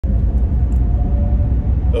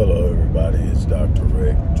Hello everybody, it's Dr.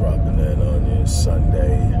 Rick dropping in on you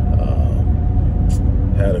Sunday.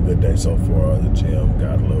 Had a good day so far at the gym,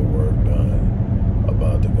 got a little work done.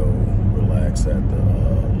 About to go relax at the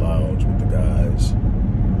lounge with the guys.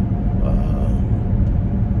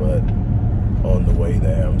 But on the way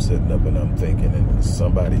there, I'm sitting up and I'm thinking, and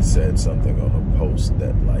somebody said something on a post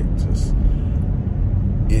that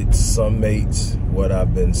it summates what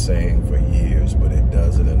I've been saying for years, but it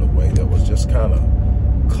does it in a way that was just kind of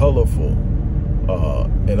colorful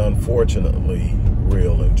and unfortunately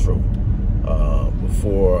real and true.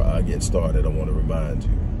 Before I get started, I want to remind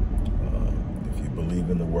you, if you believe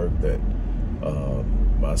in the work that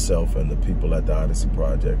myself and the people at the Odyssey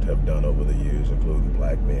Project have done over the years, including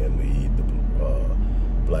Black Men Lead, the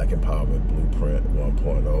Black Empowerment Blueprint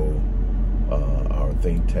 1.0, our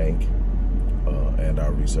think tank, and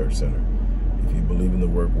our research center. If you believe in the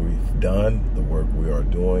work we've done, the work we are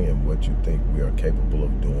doing, and what you think we are capable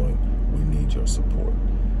of doing, we need your support.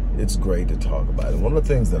 It's great to talk about it. One of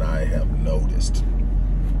the things that I have noticed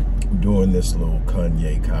doing this little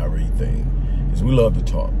Kanye Kyrie thing is we love to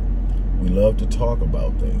talk. We love to talk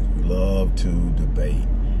about things. We love to debate.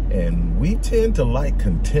 And we tend to like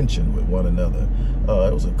contention with one another.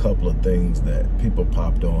 There was a couple of things that people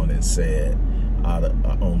popped on and said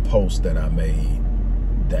on posts that I made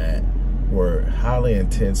that were highly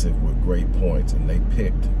intensive with great points, and they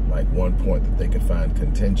picked like one point that they could find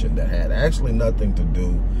contention that had actually nothing to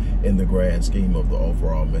do in the grand scheme of the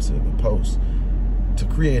overall message of the post to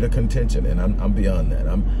create a contention. And I'm beyond that.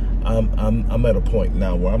 I'm at a point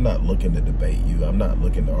now where I'm not looking to debate you. I'm not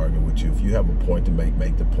looking to argue with you. If you have a point to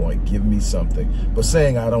make the point. Give me something. But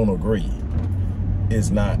saying I don't agree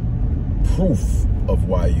is not proof of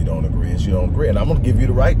why you don't agree. Is you don't agree. And I'm going to give you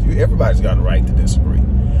the right. Everybody's got a right to disagree.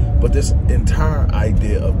 But this entire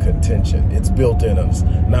idea of contention, it's built in us.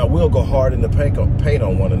 Now, we'll go hard in the paint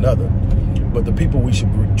on one another, but the people we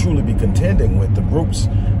should truly be contending with, the groups,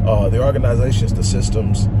 the organizations, the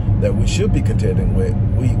systems that we should be contending with,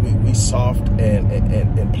 we soft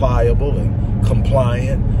and pliable and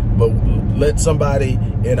compliant, but let somebody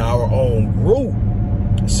in our own group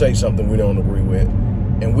say something we don't agree with,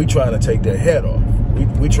 and we trying to take their head off.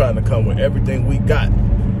 We trying to come with everything we got,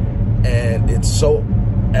 and it's so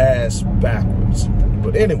ass backwards.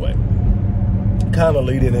 But anyway, kind of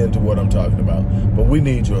leading into what I'm talking about. But we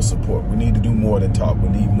need your support. We need to do more than talk. We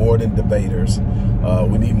need more than debaters.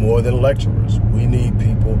 We need more than lecturers. We need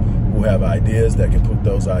people who have ideas that can put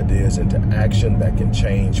those ideas into action, that can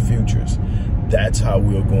change futures. That's how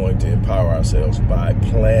we're going to empower ourselves, by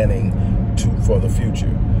planning for the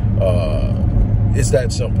future. It's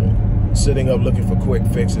that simple. Sitting up looking for quick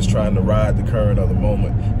fixes, trying to ride the current of the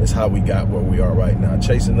moment is how we got where we are right now.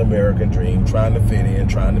 Chasing the American dream, trying to fit in,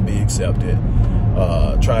 trying to be accepted,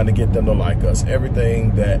 trying to get them to like us.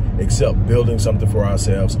 Everything that except building something for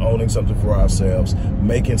ourselves, owning something for ourselves,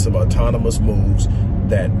 making some autonomous moves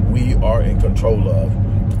that we are in control of.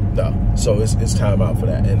 No. So it's time out for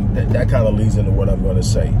that. And that kind of leads into what I'm going to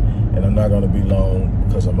say. And I'm not going to be long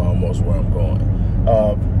because I'm almost where I'm going.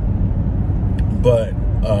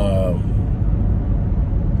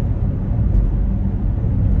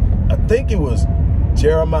 I think it was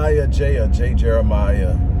Jeremiah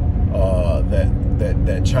Jeremiah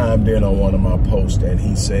that chimed in on one of my posts, and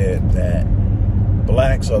he said that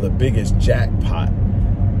blacks are the biggest jackpot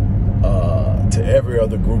to every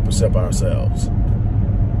other group except ourselves.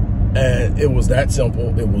 And it was that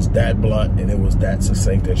simple, it was that blunt, and it was that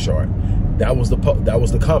succinct and short. That was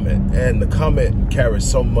the comment, and the comment carries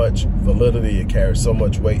so much validity, it carries so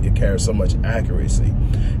much weight, it carries so much accuracy,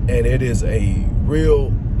 and it is a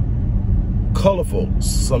real colorful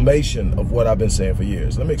summation of what I've been saying for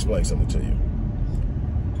years. Let me explain something to you.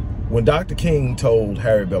 When Dr. King told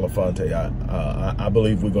Harry Belafonte, I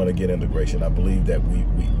believe we're going to get integration. I believe that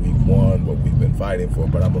we've won what we've been fighting for,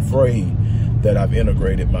 but I'm afraid that I've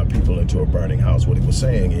integrated my people into a burning house. What he was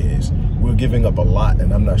saying is we're giving up a lot,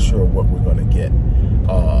 and I'm not sure what we're going to get.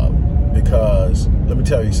 Because let me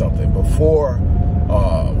tell you something, before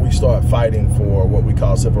we start fighting for what we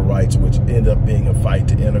call civil rights, which end up being a fight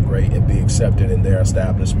to integrate and be accepted in their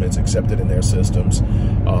establishments, accepted in their systems,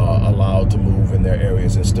 allowed to move in their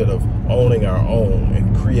areas, instead of owning our own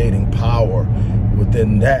and creating power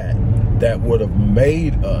within that would have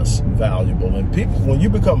made us valuable. And people, when you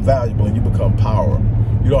become valuable and you become power,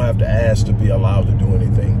 you don't have to ask to be allowed to do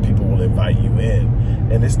anything. People will invite you in.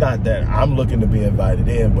 And it's not that I'm looking to be invited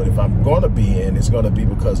in, but if I'm going to be in, it's going to be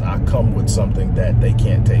because I come with something that they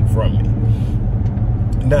can't take from me.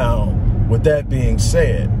 Now, with that being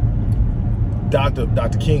said,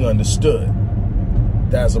 Dr. King understood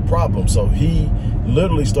that's a problem. So he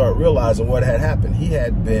literally start realizing what had happened. He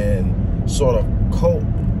had been sort of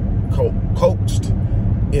coaxed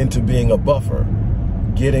into being a buffer,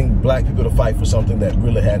 getting black people to fight for something that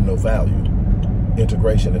really had no value,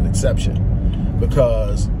 integration and exception.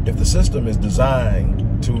 Because if the system is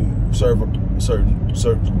designed to serve a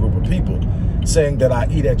certain group of people, saying that I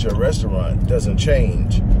eat at your restaurant doesn't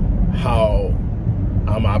change how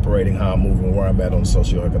I'm operating, how I'm moving, where I'm at on the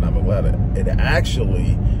socioeconomic ladder. It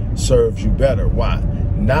actually serves you better. Why?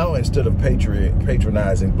 Now, instead of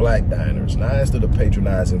patronizing black diners, now instead of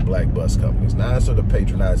patronizing black bus companies, now instead of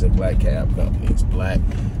patronizing black cab companies, black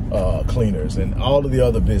cleaners, and all of the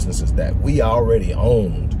other businesses that we already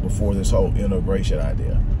owned before this whole integration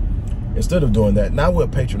idea, instead of doing that, now we're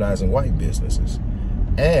patronizing white businesses.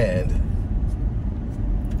 And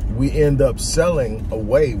we end up selling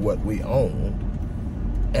away what we own.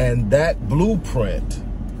 And that blueprint,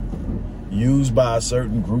 used by a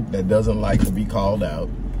certain group that doesn't like to be called out,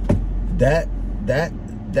 that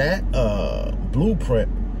blueprint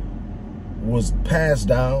was passed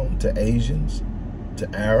down to Asians, to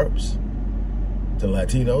Arabs, to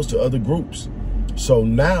Latinos, to other groups. So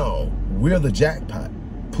now we're the jackpot.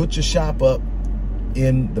 Put your shop up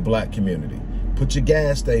in the black community. Put your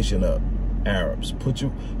gas station up, Arabs. Put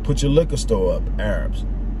your liquor store up, Arabs.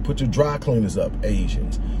 Put your dry cleaners up,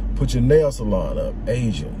 Asians. Put your nail salon up,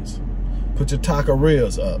 Asians. Put your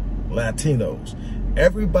taquerias up, Latinos.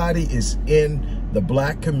 Everybody is in the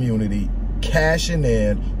black community cashing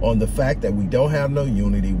in on the fact that we don't have no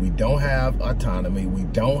unity, we don't have autonomy, we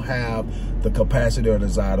don't have the capacity or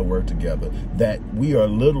desire to work together, that we are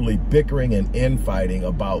literally bickering and infighting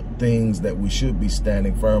about things that we should be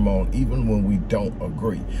standing firm on even when we don't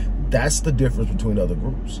agree. That's the difference between other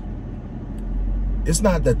groups. It's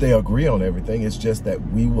not that they agree on everything, it's just that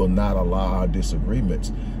we will not allow our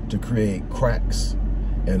disagreements to create cracks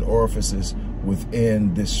and orifices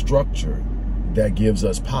within this structure that gives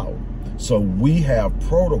us power. So we have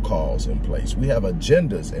protocols in place. We have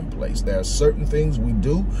agendas in place. There are certain things we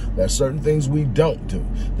do. There are certain things we don't do.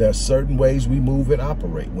 There are certain ways we move and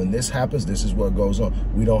operate. When this happens, this is what goes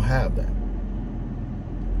on. We don't have that.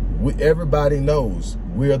 Everybody knows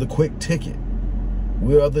we're the quick ticket.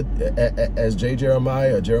 We are the, as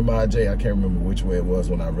Jeremiah J, I can't remember which way it was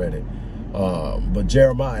when I read it. But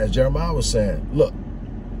as Jeremiah was saying, look,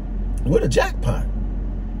 we're the jackpot.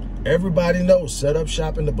 Everybody knows, set up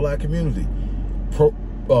shop in the black community.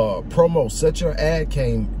 Promo, set your ad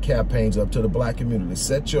campaigns up to the black community.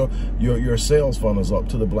 Set your sales funnels up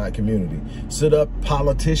to the black community. Set up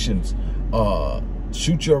politicians,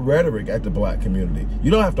 shoot your rhetoric at the black community.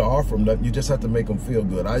 You don't have to offer them nothing. You just have to make them feel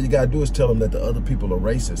good. All you got to do is tell them that the other people are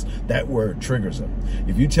racist. That word triggers them.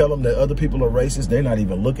 If you tell them that other people are racist, they're not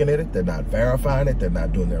even looking at it. They're not verifying it. They're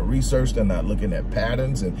not doing their research. They're not looking at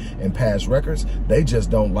patterns and past records. They just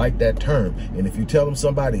don't like that term. And if you tell them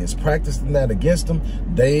somebody is practicing that against them,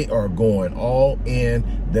 they are going all in.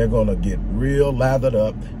 They're going to get real lathered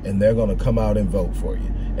up and they're going to come out and vote for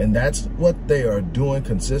you. And that's what they are doing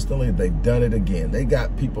consistently. They've done it again. They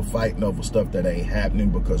got people fighting over stuff that ain't happening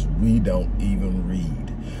because we don't even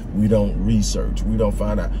read. We don't research. We don't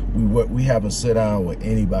find out. We haven't sat down with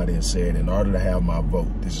anybody and said, in order to have my vote,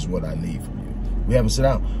 this is what I need from you. We haven't sat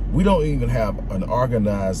down. We don't even have an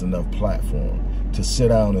organized enough platform to sit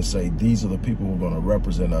down and say, these are the people who are going to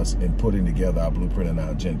represent us in putting together our blueprint and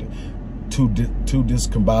our agenda. Too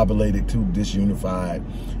discombobulated, too disunified,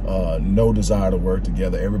 no desire to work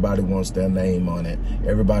together. Everybody wants their name on it.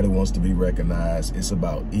 Everybody wants to be recognized. It's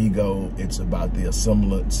about ego. It's about the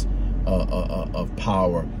assemblance of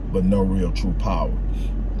power, but no real true power.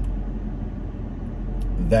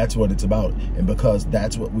 That's what it's about. And because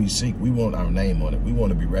that's what we seek, we want our name on it. We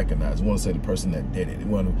want to be recognized. We want to say the person that did it. We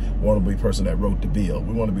want to be the person that wrote the bill.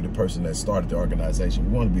 We want to be the person that started the organization.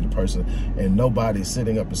 We want to be the person, and nobody's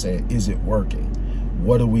sitting up and saying, is it working?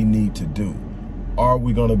 What do we need to do? Are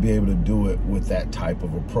we going to be able to do it with that type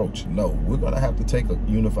of approach? No, we're going to have to take a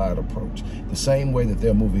unified approach. The same way that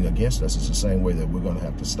they're moving against us is the same way that we're going to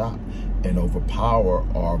have to stop and overpower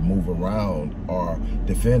or move around or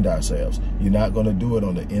defend ourselves. You're not going to do it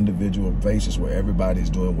on an individual basis where everybody's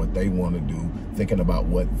doing what they want to do, thinking about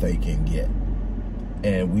what they can get.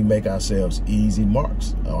 And we make ourselves easy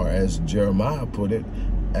marks, or as Jeremiah put it,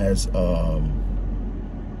 as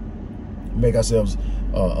make ourselves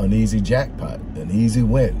an easy jackpot, an easy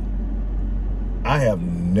win. I have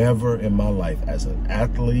never in my life, as an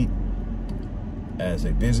athlete, as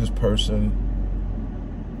a business person,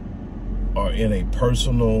 or in a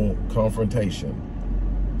personal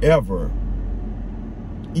confrontation, ever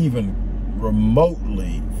even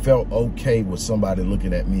remotely felt okay with somebody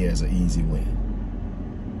looking at me as an easy win.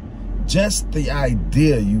 just the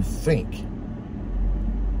idea you think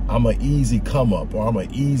I'm an easy come up or I'm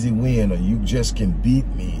an easy win or you just can beat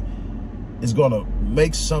me is going to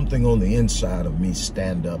make something on the inside of me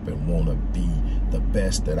stand up and want to be the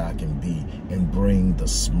best that I can be and bring the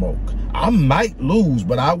smoke. I might lose,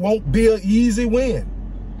 but I won't be an easy win.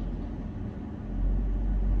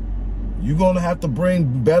 You're going to have to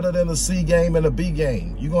bring better than a C game and a B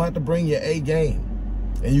game. You're going to have to bring your A game.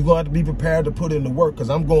 And you're going to have to be prepared to put in the work,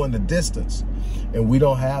 because I'm going the distance. And we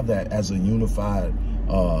don't have that as a unified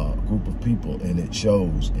group of people, and it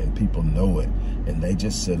shows, and people know it. And they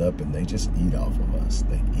just sit up and they just eat off of us.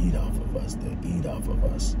 They eat off of us. They eat off of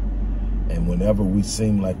us. And whenever we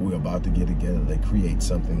seem like we're about to get together, they create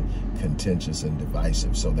something contentious and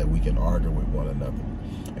divisive so that we can argue with one another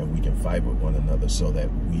and we can fight with one another, so that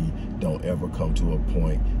we don't ever come to a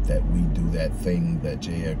point that we do that thing that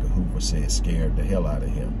J. Edgar Hoover said scared the hell out of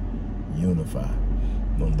him. Unify.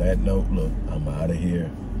 On that note, look, I'm out of here.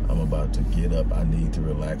 I'm about to get up. I need to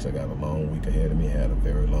relax. I got a long week ahead of me. I had a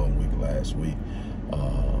very long week last week.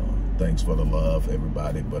 Thanks for the love,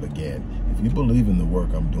 everybody. But again, if you believe in the work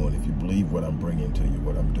I'm doing, if you believe what I'm bringing to you,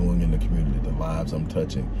 what I'm doing in the community, the lives I'm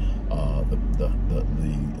touching,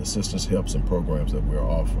 the assistance, helps, and programs that we're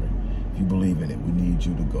offering, if you believe in it, we need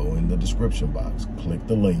you to go in the description box, click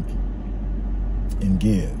the link, and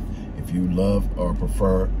give. If you love or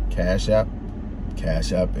prefer Cash App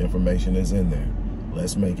information is in there.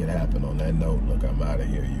 Let's make it happen. On that note, look, I'm out of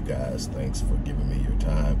here, you guys. Thanks for giving me your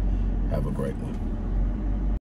time. Have a great one.